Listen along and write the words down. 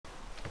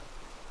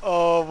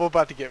Oh, we're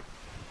about to get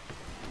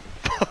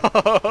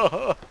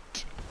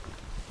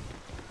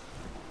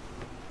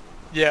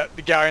yeah,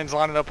 the galleon's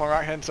lining up on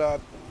right hand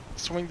side.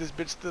 Swing this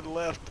bitch to the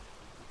left.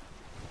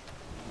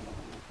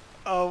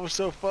 Oh, we're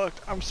so fucked.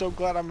 I'm so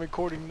glad I'm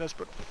recording this,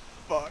 but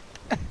fuck.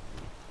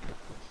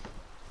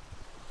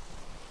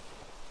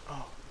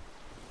 Oh.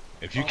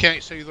 If you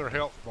can't see their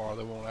health bar,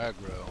 they won't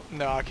aggro.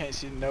 No, I can't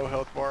see no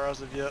health bar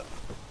as of yet.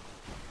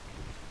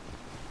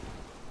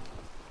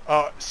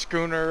 Oh,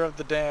 Schooner of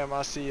the Dam,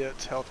 I see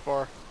its health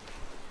bar.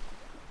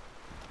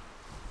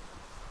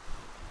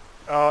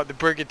 Oh, the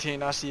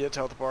Brigantine, I see its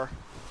health bar.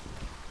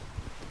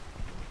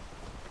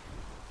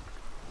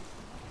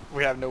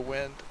 We have no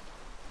wind.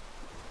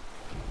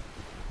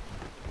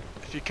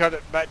 If you cut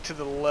it back to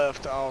the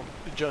left, I'll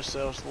adjust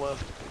sails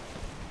left.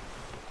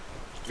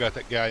 You got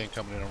that galleon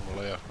coming in on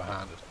the left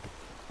behind us.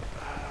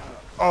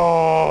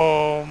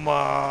 Oh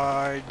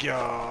my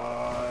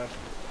god.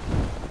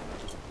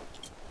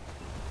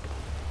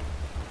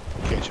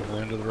 Catching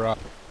wind to the right.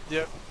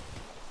 Yep.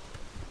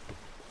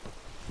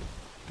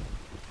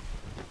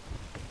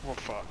 We're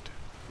fucked.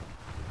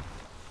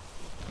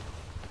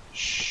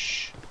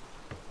 Shh.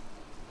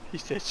 He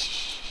said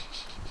shh.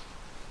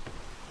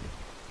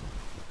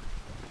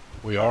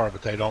 We are,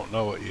 but they don't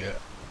know it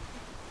yet.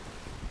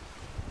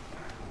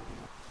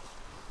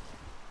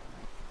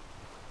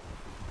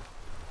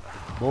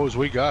 Boys,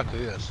 we got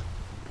this.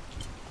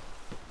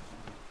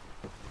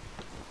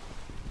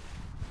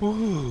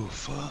 Ooh,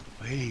 fuck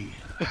me.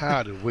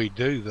 How did we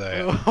do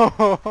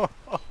that?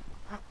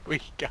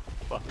 We got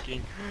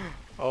fucking...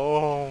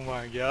 Oh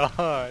my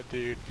god,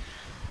 dude.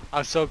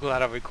 I'm so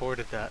glad I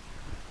recorded that.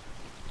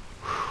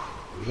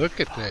 Look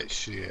at that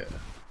shit.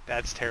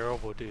 That's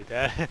terrible, dude.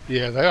 That...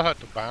 Yeah, they'll have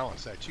to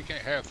balance that. You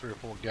can't have 3 or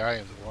 4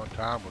 galleons at one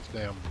time with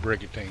damn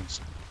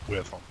brigantines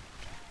with them.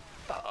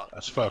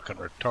 That's fucking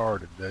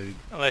retarded, dude.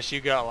 Unless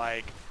you got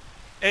like...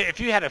 If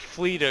you had a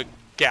fleet of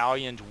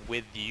galleons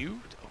with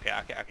you, okay,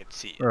 I could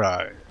see it.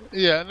 Right.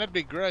 Yeah, and that'd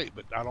be great,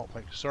 but I don't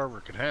think the server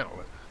can handle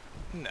it.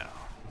 No.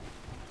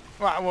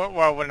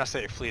 Well, when I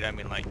say a fleet, I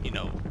mean like, you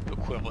know,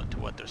 equivalent to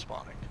what they're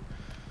spawning.